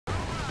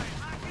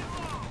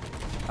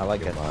I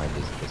like Your it. mind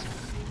is just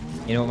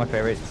You know what my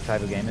favorite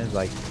type of game is?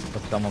 Like,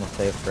 if someone will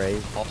say a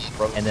phrase,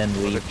 and then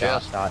leave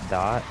dot, dot,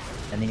 dot,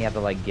 and then you have to,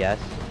 like, guess.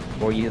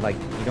 Or you, like,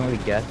 you don't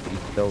really guess, but you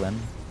fill in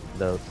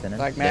the sentence.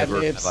 Like Mad never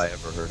Libs. have I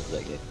ever heard of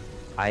that game.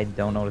 I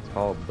don't know what it's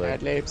called, but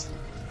Mad Libs.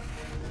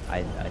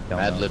 I don't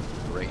Mad know. Lib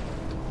great.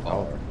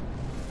 Oh.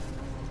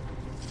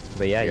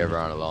 But yeah, You ever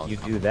on a long you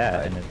do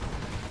that, and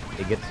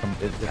it gets some,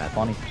 it's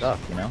funny stuff,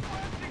 you know?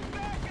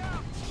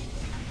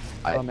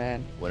 Oh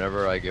man.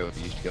 Whenever I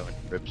used to go on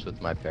trips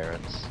with my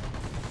parents,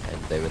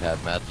 and they would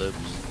have Mad Libs,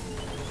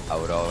 I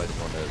would always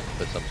want to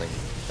put something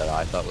that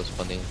I thought was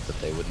funny, that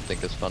they wouldn't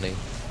think is funny.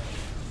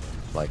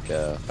 Like,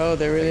 Oh,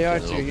 there really are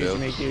making two little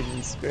huge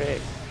jokes. McFusions.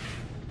 Great.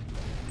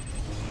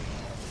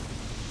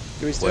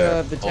 Do we still Where?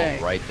 have the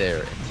tank? Oh, right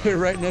there. They're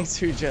right next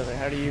to each other.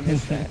 How do you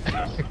miss that?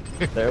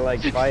 They're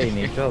like fighting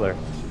each other.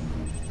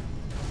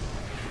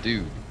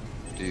 Dude,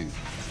 you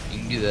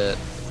can do that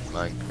in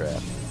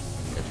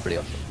Minecraft. It's pretty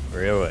awesome.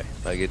 Really?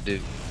 Like it,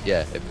 dude.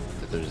 Yeah, if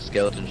there's a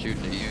skeleton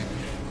shooting at you,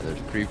 and there's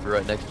a creeper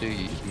right next to you,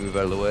 you just move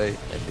out of the way,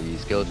 and the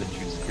skeleton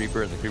shoots the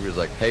creeper, and the creeper's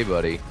like, "Hey,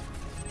 buddy,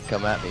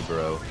 come at me,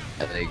 bro."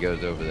 And then he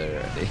goes over there,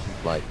 and he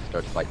like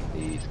starts fighting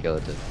the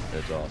skeleton. And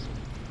it's awesome.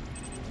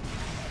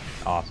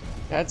 Awesome.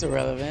 That's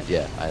irrelevant.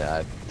 Yeah,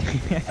 I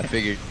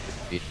figured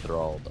you'd be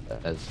enthralled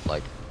as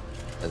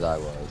I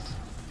was.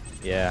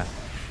 Yeah,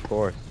 of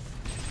course.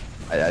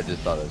 I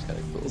just thought it was kind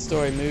of cool. The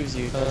story moves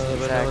you. That's But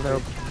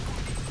exactly.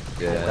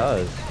 Yeah, It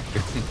does.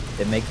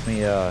 It makes me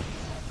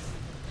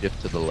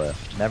shift to the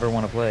left. never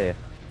want to play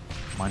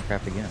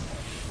Minecraft again.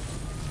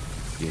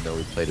 You know,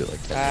 we played it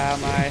like 10 Ah,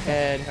 minutes my ago.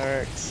 head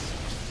hurts.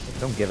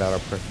 Don't give out our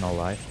personal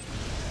life.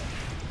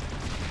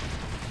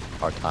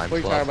 Our time What are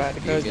you slots talking about?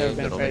 in Dakota's video never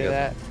been games, afraid of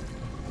that.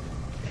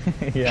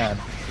 Yeah,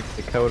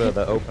 Dakota,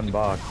 the open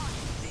box.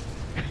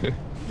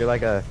 You're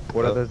like a,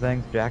 what are those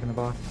things? Jack in the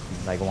box?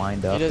 Like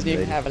wind up. It doesn't and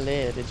even they have a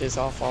lid. It just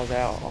all falls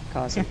out all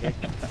constantly.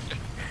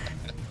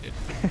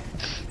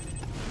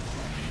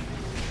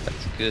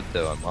 That's good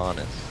though, I'm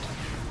honest.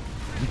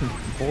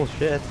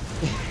 Bullshit.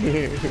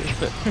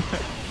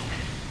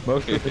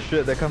 Most of the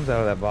shit that comes out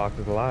of that box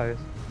is lies.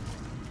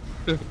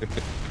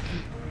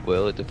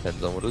 Well, it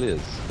depends on what it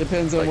is.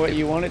 Depends on Like what if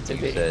you want it to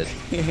you be. said-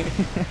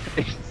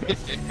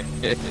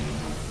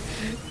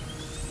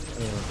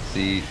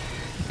 See,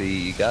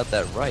 you got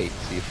that right.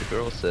 See, if the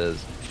girl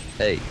says,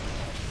 "Hey,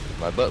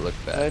 my butt looks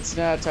fat," Let's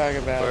not talk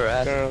about Her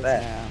ass is girls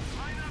fat. now.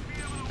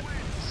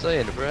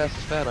 saying if her ass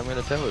is fat, I'm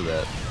gonna tell her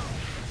that.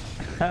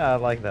 I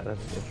like that. It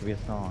should be a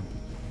song.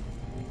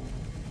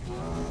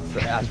 Her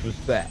ass was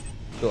fat,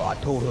 so I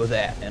told her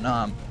that, and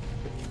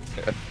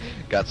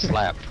Got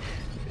slapped.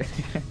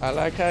 I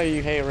like how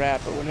you hate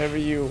rap, but whenever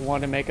you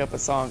want to make up a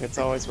song, it's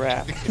always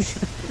rap.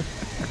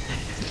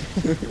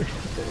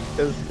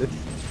 Because it's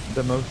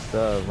the most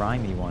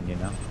rhymey one, you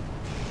know.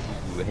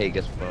 Ooh, hey,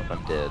 guess what?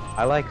 I'm dead.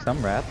 I like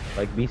some rap,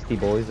 like Beastie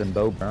Boys and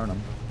Bo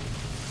Burnham.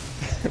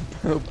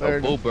 Bo Oh,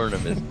 Burnham. Bo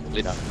Burnham is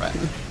not rap.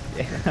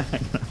 Yeah, I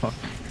know.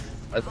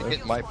 I think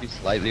it might be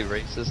slightly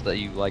racist that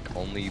you like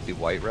only the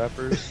white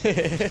rappers.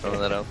 Throwing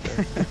that out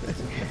there.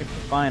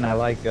 Fine, I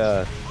like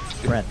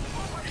Brent.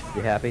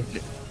 You happy?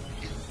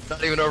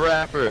 Not even a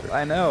rapper.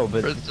 I know,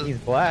 but Brent's just- he's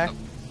black.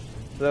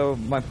 So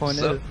my point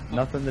So- is,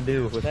 nothing to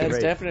do with the That's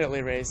race.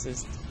 definitely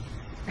racist.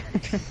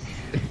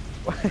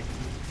 What?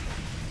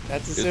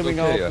 That's It's assuming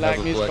okay, I all have black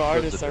a music black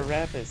artists are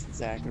president. rapists,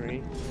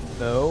 Zachary.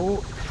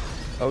 No.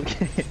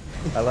 Okay.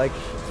 I like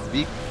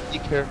Be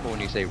careful when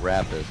you say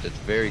rapist. It's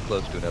very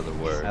close to another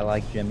word.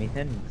 Jimi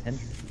Hendrix.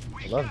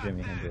 I love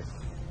Jimi Hendrix.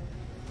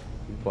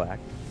 He's black.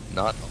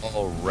 Not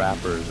all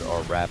rappers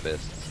are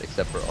rapists,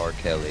 except for R.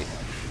 Kelly.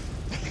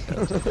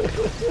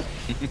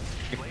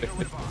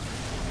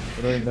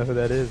 I don't even know who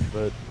that is,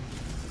 but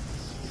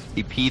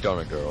He peed on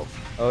a girl.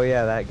 oh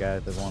yeah, that guy,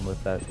 the one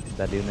with that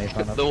dude made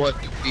fun of. The one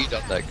who peed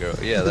on that girl.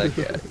 Yeah, that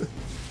guy.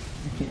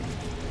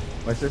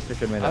 My sister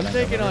should make that. I'm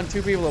thing taking up. on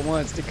two people at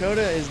once.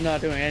 Dakota is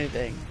not doing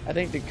anything. I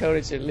think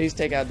Dakota should at least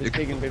take out this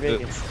pig and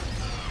Bavarians.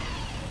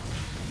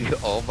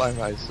 All by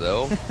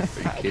myself?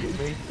 Are you kidding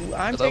me? I'm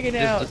I thought we taking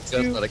just out discussed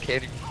two that I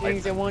can't even wipe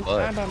things at my one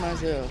butt. time by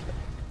myself.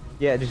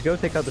 Yeah, just go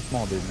take out the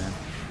small dude, man.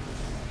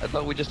 I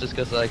thought we just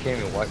discussed that I can't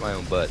even wipe my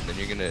own butt, and then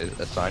you're gonna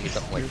assign me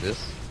something like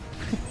this?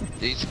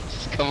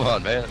 Jesus, come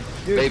on, man.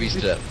 Dude, Baby just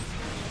step.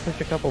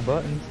 Push a couple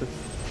buttons.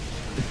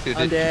 Dude,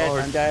 I'm it's dead,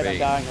 hard I'm dead, to I'm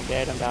dying, I'm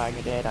dead, I'm dying,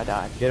 I'm dead, I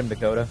died. Get him,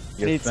 Dakota. I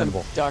You're need some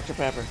expendable. Dr.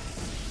 Pepper.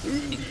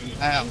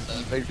 Ow,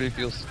 that makes me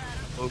feel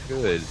so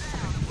good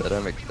that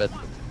I'm expecting.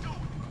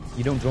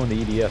 You don't join the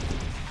EDF.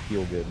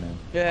 Feel good, man.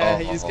 Yeah,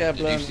 Oh, he just oh, got did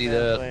you blown see that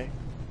that? way.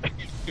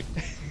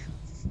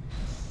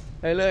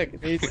 Hey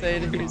look, he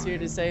said he was here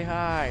to say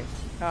hi.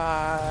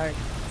 Hi.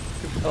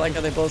 I like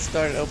how they both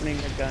started opening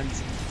their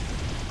guns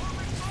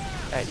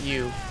at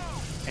you.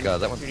 And God,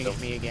 that one's shooting so at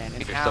me again.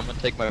 And Here, ow, someone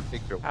take my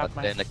picture while I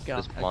my stand next to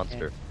this God,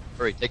 monster.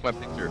 Hurry, take my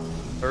picture.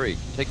 Hurry,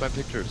 take my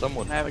picture,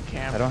 someone. I have a I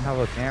camera. don't have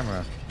a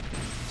camera.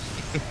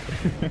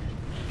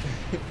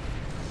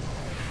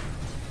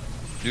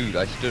 Dude,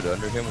 I stood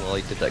under him while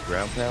he did that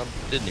ground pound.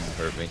 Didn't even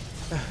hurt me.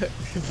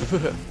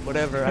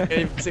 Whatever, I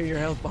can't even see your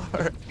health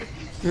bar.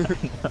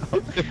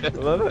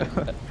 Love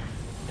it.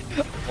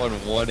 I'm on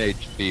 1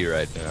 HP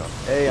right now.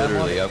 Hey,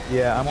 Literally,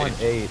 I'm on 8.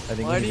 I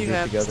think Why we do need you to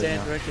have to together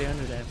stand now. directly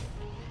under them?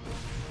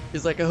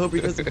 He's like, I hope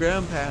he does the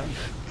ground pound,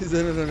 because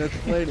then I don't have to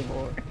play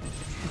anymore.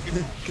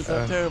 Because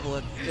I'm terrible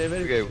at damn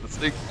it. Okay, let's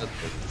think about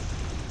this.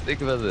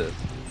 Think about this.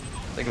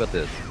 Think about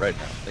this right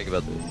now. Think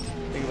about this.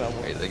 Think about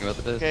what? Okay, think about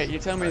this. Okay, you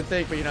tell me to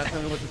think, but you're not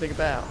telling me what to think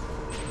about.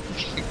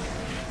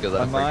 Because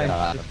My I'm mind's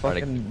freaking just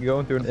fucking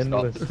going through an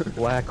endless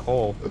black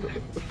hole.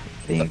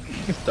 Think.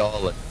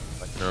 Stall it.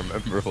 I can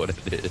remember what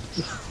it is.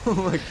 Oh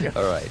my god.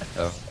 Alright.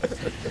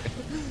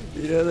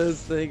 You know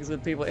those things when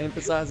people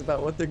emphasize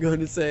about what they're going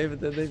to say, but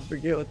then they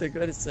forget what they're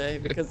going to say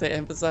because they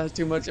emphasize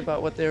too much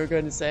about what they were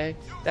going to say?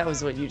 That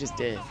was what you just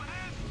did.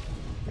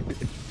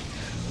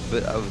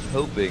 But I was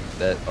hoping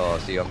that. Oh,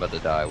 see, I'm about to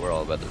die. We're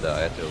all about to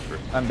die. It's over.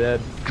 I'm dead.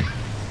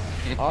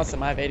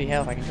 Awesome, I have 80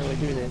 health. I can totally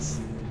do this.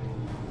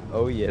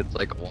 Oh yeah. It's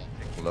like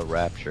watching the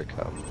rapture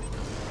come.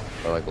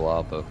 Or like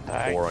lava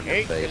pour on your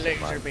hate the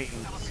face. laser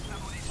beams.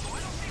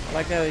 I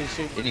like how you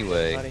shoot.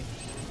 Anyway. Buddy.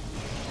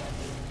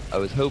 I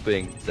was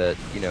hoping that,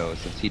 you know,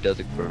 since he does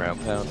a ground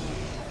pound,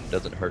 it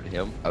doesn't hurt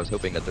him. I was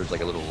hoping that there's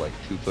like a little like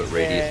 2-foot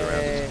radius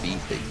around his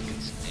feet that you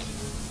can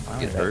see. Wow,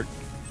 Get that hurt.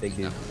 Big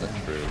dude.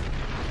 That's true.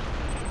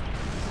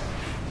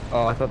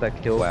 Oh, I thought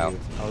that killed Wow. you.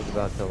 I was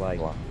about to like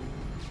Wow.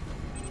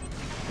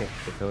 kick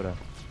Dakota.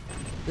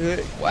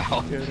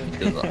 Wow.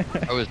 Dakota.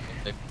 'Cause I was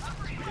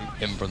remove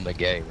him from the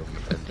game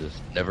and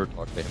just never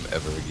talk to him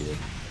ever again.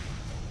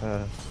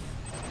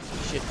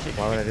 Shit.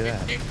 Why would I do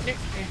that?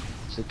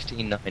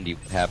 1690,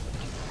 what happened?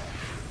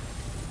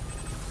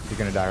 You're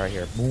gonna die right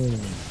here. Boom.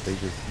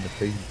 Lasers in the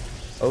face.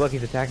 Oh look,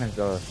 he's attacking his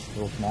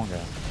little small guy.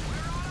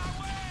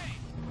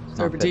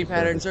 Serpentine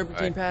pattern, Right.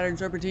 serpentine pattern,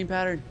 serpentine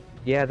pattern,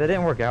 Yeah, that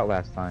didn't work out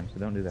last time, so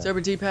don't do that.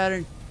 serpentine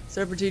pattern,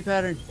 serpentine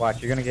pattern,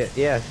 Watch, you're gonna get.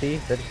 Yeah, see,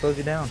 that just slows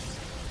you down.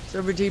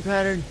 serpentine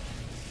pattern.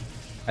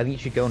 I think you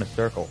should go in a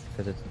circle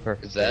because it's the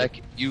perfect.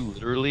 Zach, you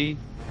literally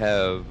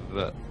have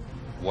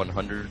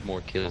 100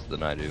 more kills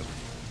than I do.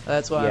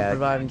 That's why Yeah. I'm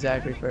reviving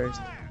Zachary first.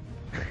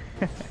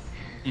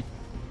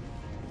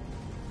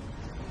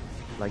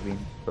 Like being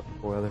put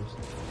before others.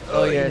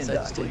 Oh you yes, I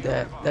didn't just die. did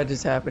that. That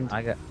just happened.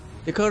 I got.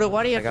 Dakota,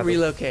 why do you have I to got the-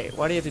 relocate?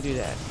 Why do you have to do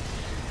that?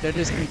 That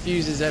just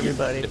confuses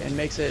everybody and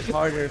makes it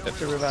harder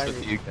to revive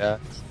you. You guys,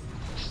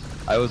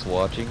 I was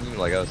watching you,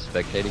 like I was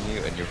spectating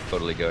you, and you're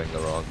totally going the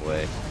wrong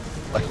way.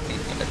 Like,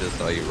 I just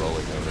saw you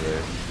rolling over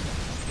there.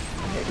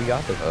 Hey, we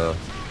got this.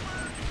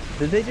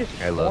 Did they just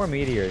I love- more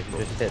meteors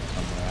just hit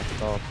somewhere? I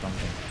saw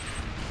something.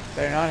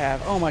 Better not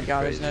have. Oh my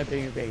god, there's Crazy.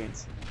 no bigger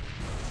biggins.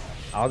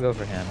 I'll go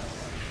for him.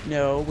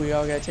 No, we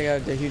all gotta take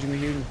out the huge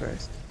Mahuman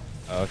first.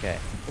 Okay.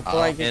 Before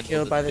I get handle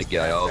killed by this big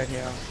guy. guy right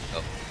here.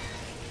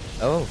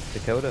 Oh,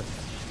 Dakota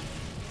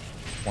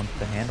wants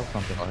to handle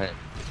something.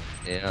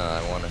 Yeah,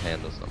 I want to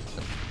handle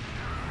something.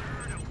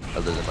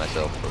 Other than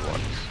myself for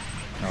once.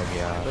 Oh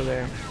yeah. Go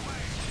there.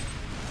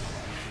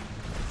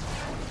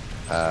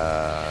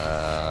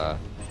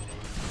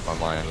 My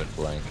mind went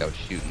blank. I was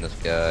shooting this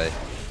guy,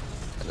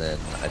 and then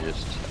I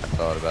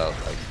thought about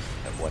like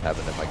what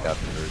happened if I got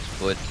under his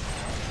foot,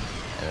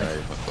 and then I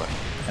just went blank.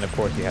 And of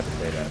course you have to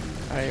say that.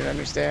 I don't even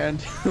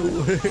understand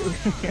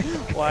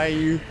why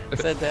you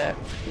said that.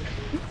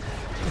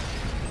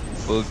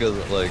 Well, because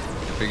like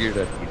I figured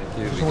I needed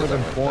to. Just wanted to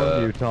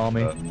inform you,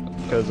 Tommy,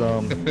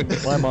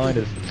 because my mind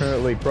is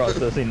currently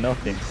processing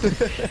nothing.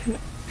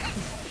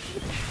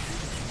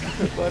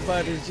 My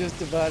mind is just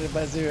divided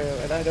by 0,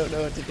 and I don't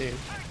know what to do.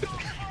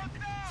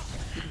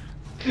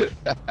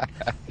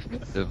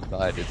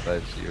 Divided by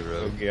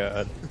 0.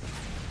 God.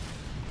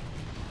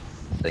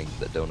 Things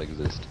that don't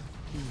exist.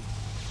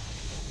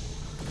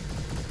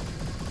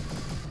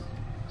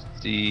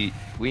 See,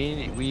 we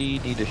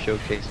need to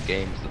showcase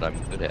games that I'm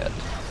good at.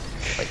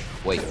 Like,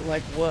 wait.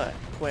 Like what?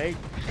 Quake?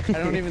 I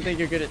don't even think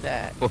you're good at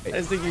that. Wait. I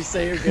just think you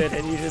say you're good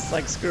and you just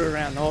like screw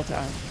around the whole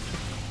time.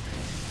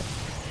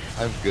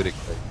 I'm good at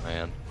Quake,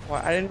 man.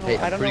 Well, I didn't know. Hey,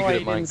 I I'm don't know pretty why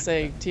good you at didn't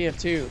say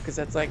TF2 because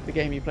that's like the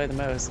game you play the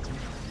most,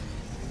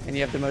 and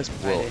you have the most.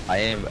 Well, credit. I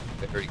am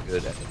very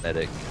good at the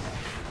medic.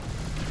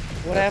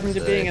 What happened to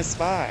that's, being a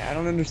spy? I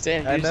don't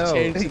understand. You I just know.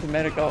 changed to the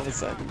medic all of a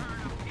sudden.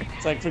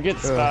 It's like forget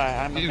the spy.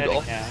 I'm a Dude,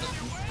 medic now.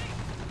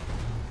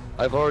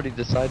 I've already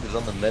decided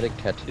on the medic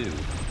tattoo.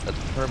 That's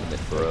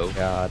permanent, bro.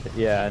 God.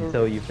 Yeah,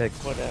 until you pick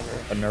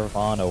Whatever. a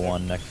Nirvana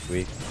one next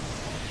week.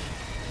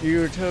 You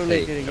were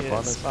totally Hey, gonna get a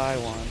Nirvana's- spy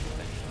one.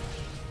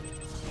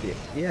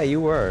 Yeah,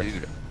 you were.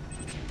 Dude,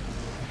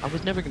 I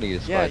was never gonna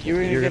get a spy. Yeah, you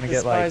were You're gonna gonna get the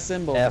get spy like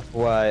symbol.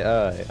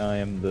 FYI, I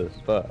am the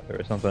spy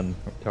or something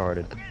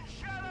retarded.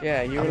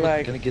 Yeah, you I were was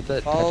like gonna get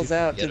that falls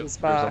tattoo. out Yeah, to it the appears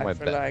on spy my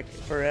for back. like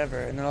forever,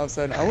 and then all of a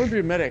sudden I want to be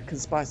a medic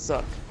because spies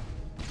suck.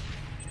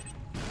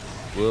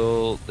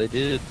 Well, they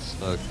did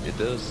suck. It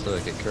does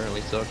suck. It currently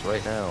sucks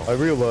right now. I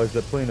realized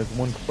that playing as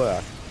one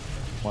class,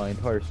 my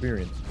entire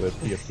experience with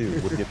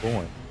TF2 would get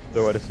boring.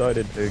 so I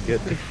decided to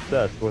get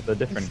obsessed with a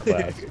different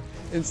class.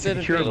 Instead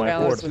of Secure being my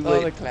balanced board. with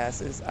all the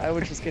classes, I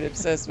would just get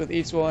obsessed with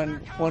each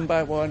one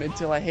by one,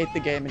 until I hate the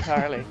game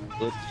entirely.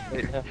 Look,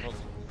 right now,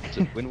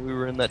 so when we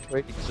were in that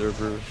trading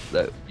server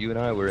that you and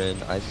I were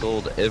in, I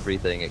sold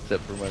everything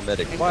except for my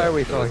medic. Why are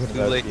we So it's talking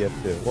too about late.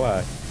 TF2?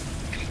 Why?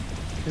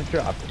 Just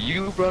drop it.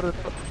 You brought it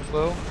up,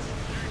 well.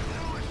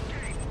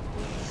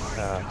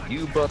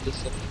 You brought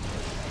this up.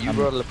 You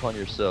brought it upon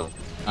yourself.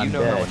 You I'm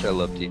know how dead. much I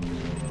love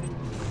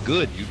TF2.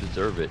 Good, you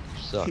deserve it.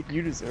 You suck.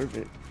 You deserve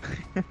it.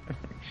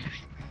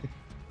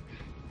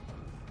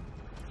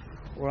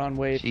 We're on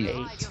wave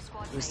Jeez.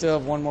 8. We still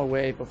have one more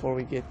wave before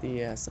we get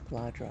the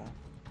supply drop.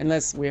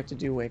 Unless we have to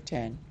do wave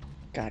 10.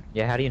 God,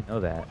 Yeah, how do you know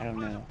that? I don't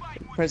know.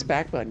 Press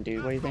back button,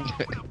 dude. What do you think?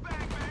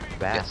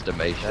 Back.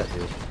 Estimation. That,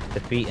 dude.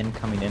 Defeat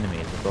incoming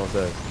enemies. That's all it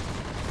says.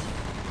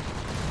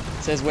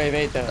 It says wave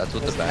 8 though. That's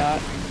what Does the it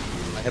back. not?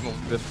 I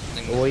haven't been.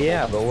 Well,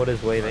 yeah, but what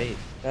is wave 8?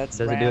 That's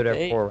Does it round do it at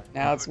 8. 4?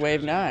 Now it's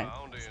wave 9.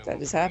 That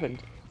just happened.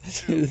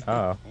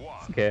 Oh,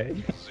 okay.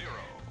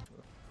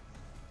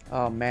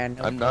 Oh man.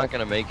 No I'm not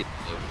gonna make it.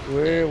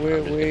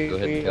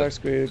 we are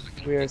screwed.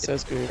 We are so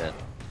screwed.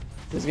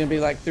 There's gonna be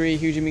like 3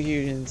 huge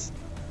McHugens.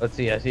 Let's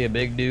see, I see a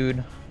big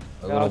dude.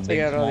 A little I'll big take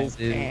out all small these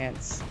dude.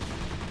 ants.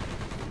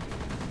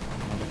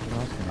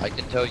 I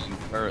can tell you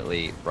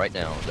currently, right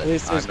now, that At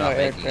least I'm there's no not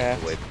making it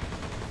aircraft. away.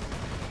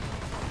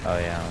 Oh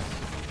yeah.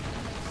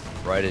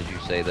 Right as you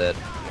say that, A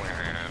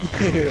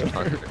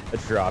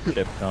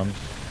dropship comes.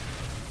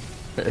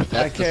 that's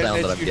I the can't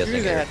sound that let I'm you guessing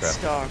do that, aircraft.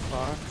 Star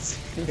Fox.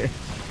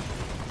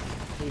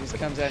 He just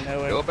comes out of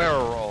nowhere. Do a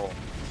barrel roll.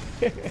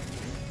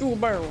 Do a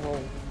barrel roll.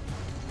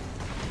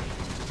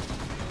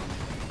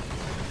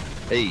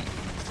 Hey,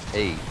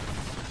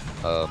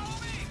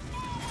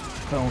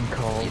 Phone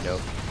calls. you know,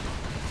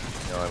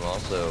 I'm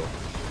also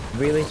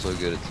Really?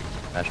 good at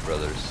Smash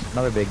Brothers.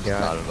 Another big It's guy.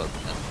 not about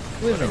that.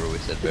 Who isn't- Whenever we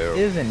said barrel.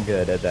 Isn't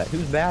good at that.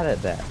 Who's bad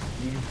at that?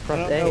 You just I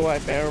press don't A. know why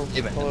barrel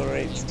Yeah, but-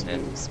 correlates Yeah.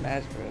 to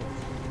Smash Bros.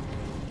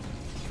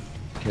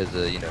 Because,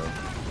 You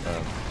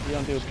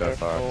don't do a Star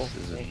barrel Fox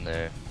is roll in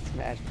there.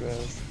 Smash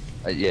Bros.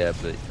 Yeah,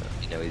 but,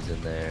 he's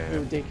in there.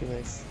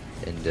 Ridiculous.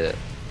 And, the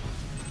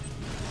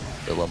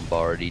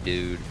Lombardi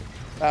dude.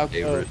 Falco.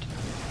 Favorite.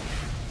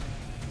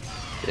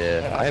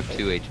 Yeah, Yeah, I have okay.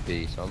 2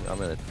 HP, so I'm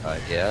gonna die.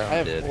 Yeah, I I'm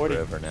have dead 40.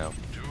 forever now.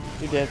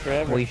 You're dead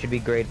forever. Well, you should be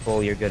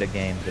grateful you're good at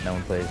games that no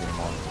one plays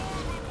anymore.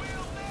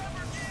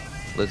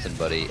 Listen,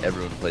 buddy,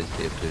 everyone plays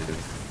TF2.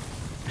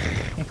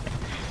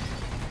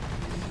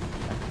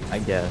 I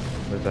guess.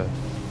 There's a...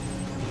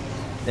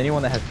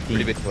 Anyone that has Steam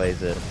Pretty big-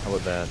 plays it. How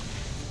about that?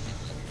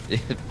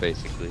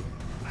 Basically.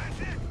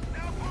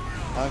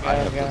 Oh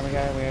god, oh god, oh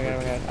god, oh god,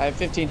 oh god. I have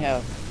 15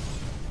 health.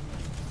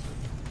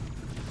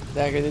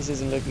 Dagger, this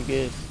isn't looking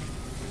good.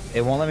 It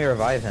won't let me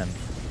revive him.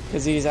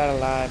 Because he's out of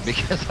lives.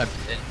 Because I'm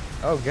dead.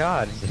 Oh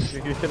god, you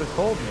should have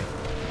told me.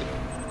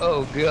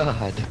 Oh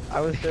god.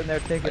 I was sitting there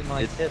taking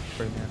my It's- tips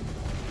from him.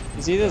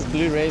 You see those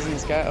blue rays in the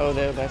sky? Oh,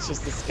 that's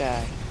just the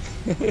sky.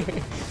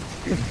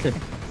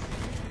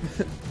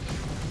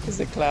 Because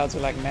the clouds are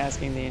like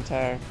masking the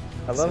entire...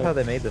 I love how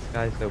they made the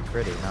sky so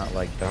pretty, not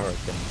like dark and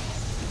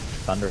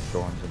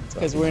thunderstorms and stuff.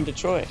 Because we're in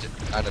Detroit.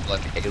 Kind of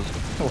like Halo.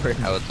 We're in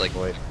How it's like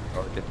Detroit.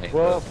 dark and Halo.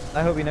 Well,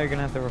 I hope you know you're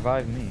gonna have to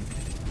revive me.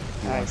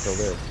 If you want to Nice.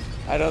 still live.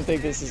 I don't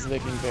think this is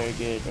looking very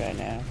good right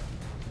now.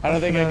 I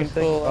don't think I can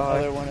Say pull goodbye.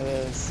 another one of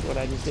those, what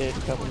I just did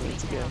a couple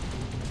minutes ago.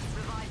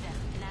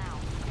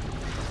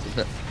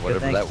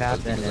 Whatever Good that things was.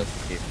 happen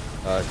because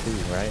if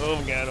two, right? Oh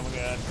my god, oh my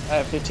god. I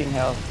have 15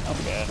 health. Oh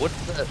my god.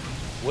 What's that?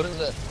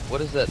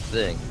 What is that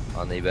thing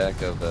on the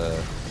back of the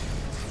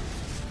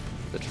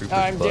trooper's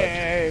I'm butt?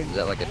 dead. Is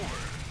that like a?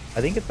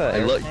 I think it's a Hey,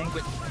 air look, tank.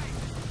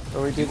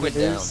 Or we you did went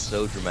this. down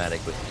so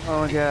dramatically.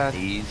 Oh my god.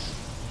 Knees.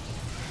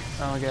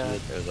 Oh my god.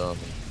 Shit, there's all.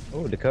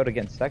 Oh, Dakota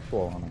getting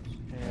sexual on us.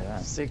 Yeah,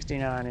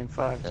 69 in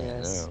 5 I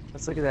deaths. know.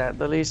 Let's look at that.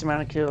 The least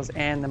amount of kills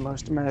and the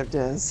most amount of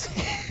deaths.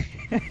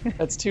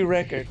 That's 2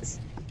 records.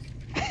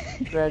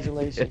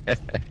 Congratulations.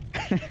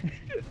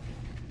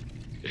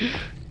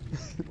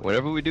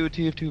 Whenever we do a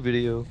TF2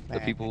 video, the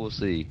Man. people will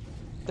see.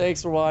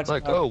 Thanks for watching.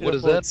 Like, our oh, what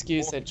is pitiful that?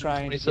 excuse at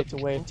trying to get to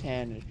wave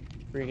 10 at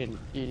freaking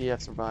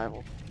EDF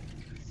survival.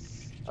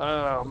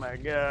 Oh my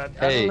god.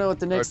 I Hey, don't know what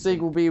the next our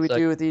thing will be we sec-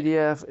 do with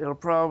EDF. It'll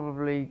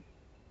probably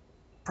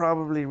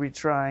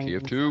retrying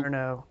TF2.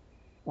 Inferno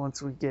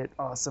once we get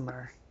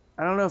awesomer.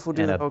 I don't know if we'll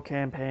do And the a- whole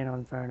campaign on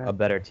Inferno. A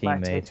better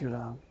Might take teammate. too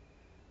long.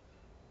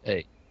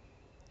 Hey,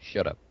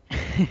 shut up.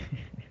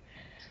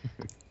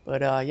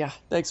 But yeah,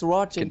 thanks for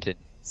watching. Continue.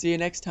 See you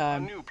next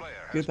time.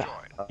 Goodbye.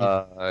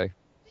 Bye.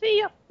 See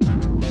ya.